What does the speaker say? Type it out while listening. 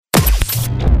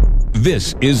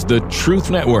This is the Truth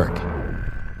Network.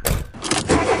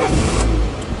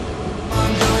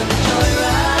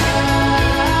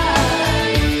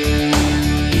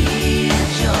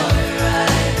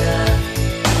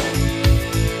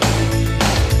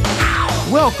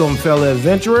 Welcome, fellow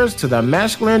adventurers, to the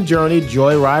Masculine Journey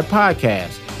Joyride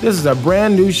podcast. This is a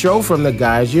brand new show from the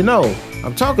guys you know.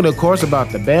 I'm talking, of course, about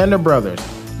the Band of Brothers.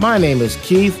 My name is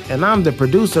Keith, and I'm the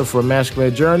producer for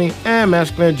Masculine Journey and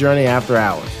Masculine Journey After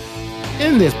Hours.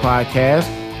 In this podcast,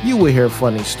 you will hear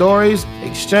funny stories,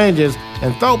 exchanges,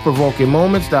 and thought-provoking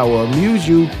moments that will amuse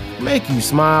you, make you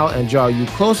smile, and draw you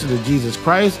closer to Jesus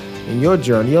Christ in your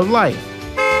journey of life.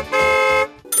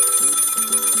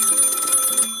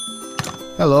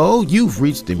 Hello, you've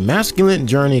reached the Masculine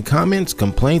Journey Comments,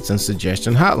 Complaints, and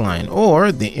Suggestion Hotline,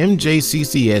 or the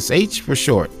MJCCSH for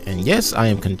short. And yes, I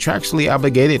am contractually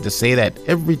obligated to say that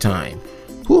every time.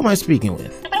 Who am I speaking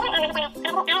with?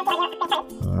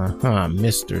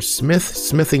 Mr.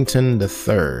 Smithington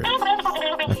III.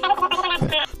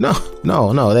 No,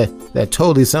 that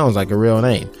totally sounds like a real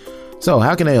name. So,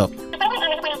 how can I help you?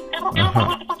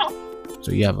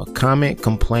 So you have a comment,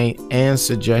 complaint, and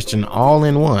suggestion all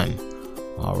in one.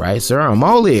 All right, sir, I'm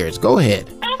all ears. Go ahead.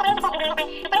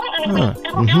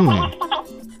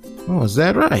 Oh, is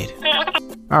that right?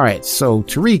 All right, so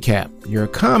to recap, your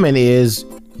comment is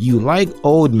you like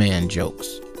old man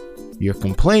jokes. Your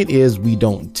complaint is we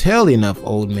don't tell enough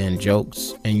old man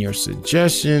jokes. And your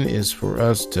suggestion is for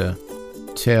us to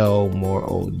tell more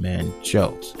old man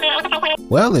jokes.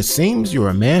 Well, it seems you're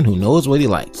a man who knows what he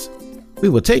likes. We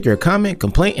will take your comment,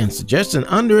 complaint, and suggestion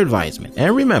under advisement.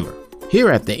 And remember,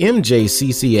 here at the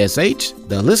MJCCSH,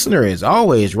 the listener is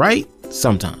always right,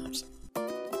 sometimes.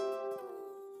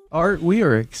 Art, we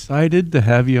are excited to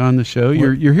have you on the show.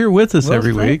 You're here with us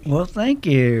every week. Well, thank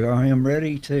you. I am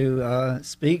ready to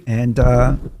speak, and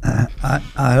I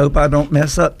hope I don't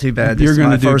mess up too bad. This is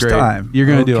my first time. You're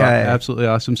going to do absolutely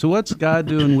awesome. So what's God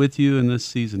doing with you in this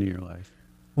season of your life?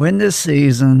 When this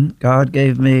season, God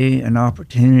gave me an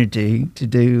opportunity to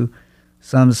do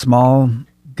some small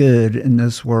good in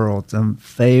this world, some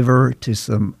favor to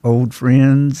some old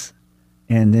friends,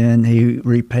 and then he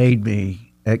repaid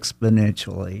me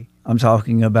exponentially. I'm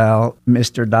talking about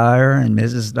Mr. Dyer and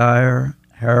Mrs. Dyer,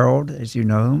 Harold, as you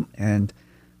know, and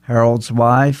Harold's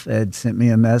wife had sent me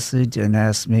a message and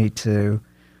asked me to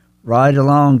ride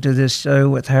along to this show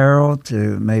with Harold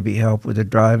to maybe help with the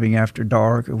driving after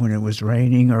dark or when it was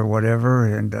raining or whatever,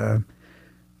 and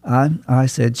I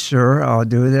said, sure, I'll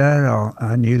do that.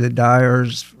 I knew the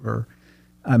Dyers.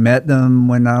 I met them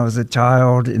when I was a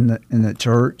child in the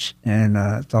church, and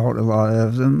I thought a lot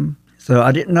of them. So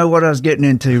I didn't know what I was getting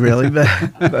into, really,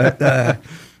 but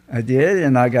I did,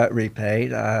 and I got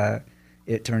repaid.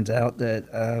 It turns out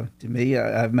that, to me,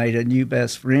 I've made a new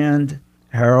best friend.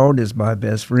 Harold is my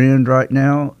best friend right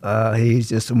now. He's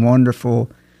just a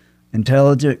wonderful,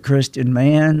 intelligent Christian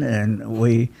man, and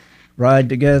we ride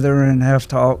together and have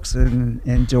talks and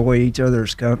enjoy each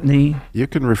other's company. You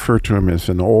can refer to him as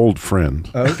an old friend.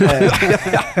 Okay.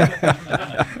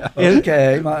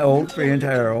 Okay, my old friend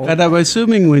Harold. And I'm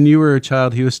assuming when you were a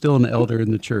child, he was still an elder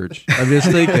in the church. I'm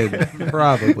just thinking,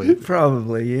 probably.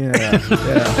 Probably, yeah.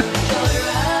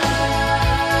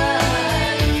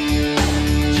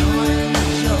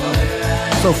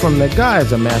 So from the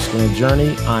guys of Masculine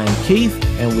Journey, I'm Keith,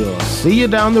 and we'll see you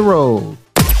down the road.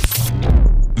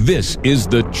 This is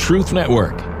the Truth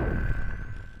Network.